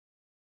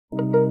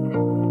Hello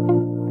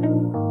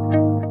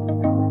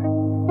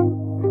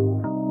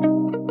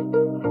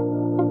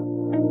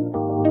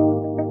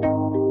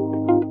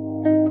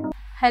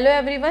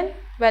everyone,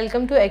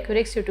 welcome to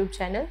Accurex YouTube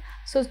channel.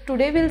 So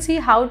today we'll see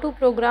how to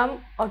program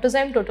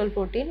autozyme total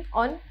protein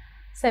on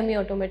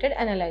semi-automated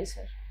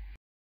analyzer.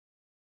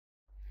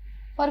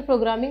 For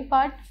programming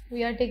part,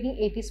 we are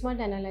taking AT-Smart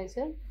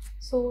analyzer.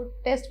 So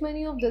test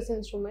menu of this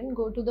instrument,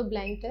 go to the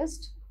blank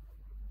test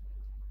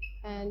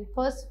and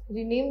first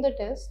rename the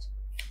test,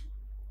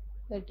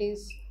 that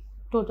is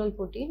total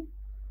protein,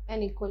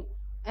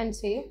 and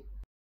save.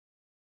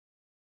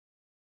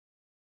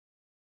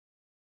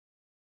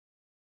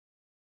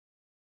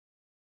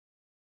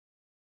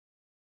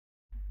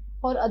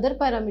 For other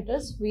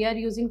parameters, we are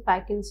using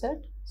pack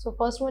insert. So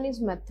first one is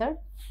method.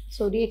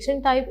 So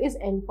reaction type is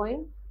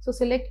endpoint. So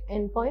select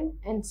endpoint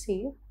and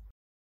save.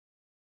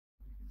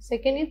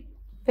 Second is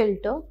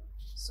filter.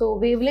 So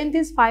wavelength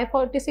is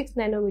 546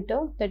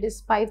 nanometer, that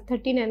is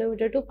 530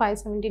 nanometer to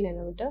 570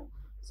 nanometer.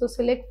 So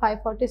select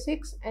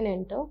 546 and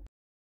enter.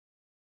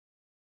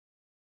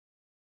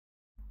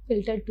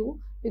 Filter 2,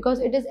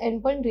 because it is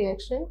endpoint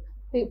reaction,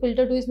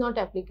 filter 2 is not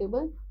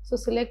applicable. So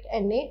select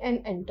NA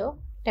and enter.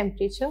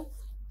 Temperature.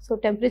 So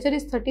temperature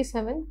is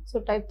 37,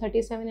 so type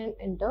 37 and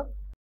enter.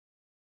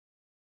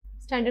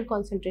 Standard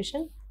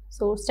concentration.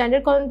 So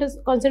standard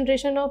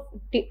concentration of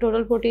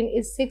total protein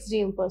is 6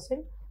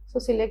 gm%. So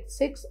select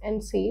 6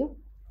 and save.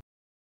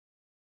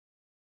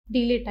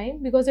 Delay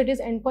time, because it is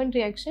endpoint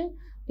reaction,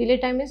 delay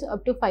time is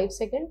up to 5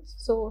 seconds.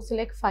 So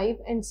select 5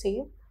 and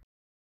save.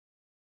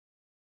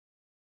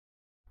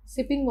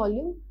 Sipping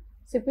volume.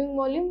 Sipping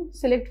volume,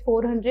 select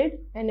 400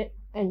 and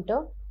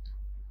enter.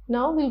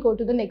 Now we'll go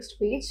to the next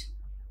page.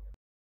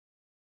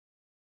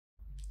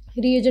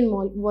 Reagent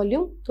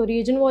volume. So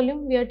reagent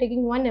volume, we are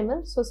taking 1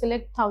 ml. So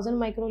select 1000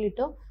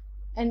 microliter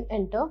and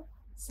enter.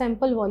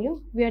 Sample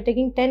volume, we are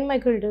taking 10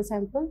 microliter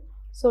sample.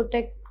 So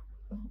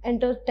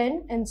enter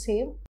 10 and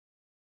save.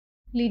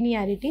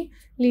 Linearity.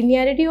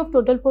 Linearity of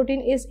total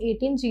protein is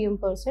 18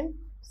 gm%.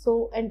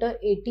 So enter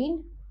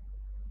 18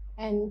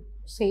 and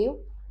save.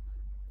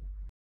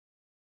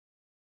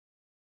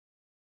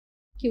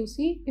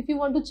 QC. If you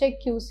want to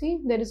check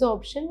QC, there is an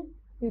option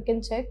you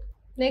can check.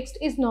 Next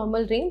is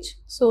normal range.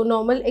 So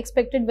normal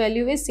expected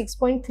value is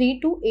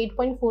 6.3 to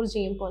 8.4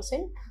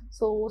 gm%.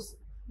 So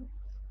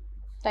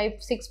type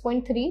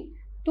 6.3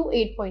 to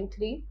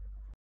 8.3.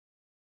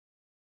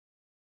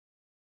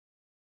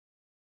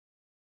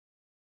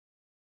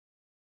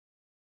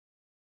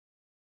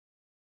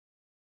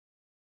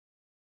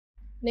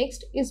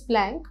 Next is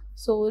blank.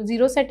 So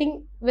zero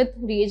setting with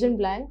reagent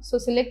blank. So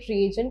select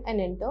reagent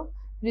and enter.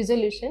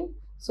 Resolution.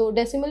 So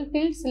decimal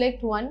field,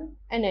 select 1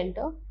 and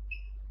enter.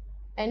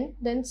 And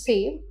then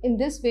save. In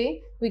this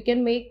way, we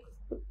can make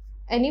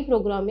any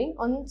programming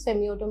on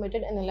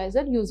semi-automated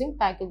analyzer using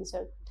pack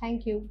insert.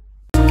 Thank you.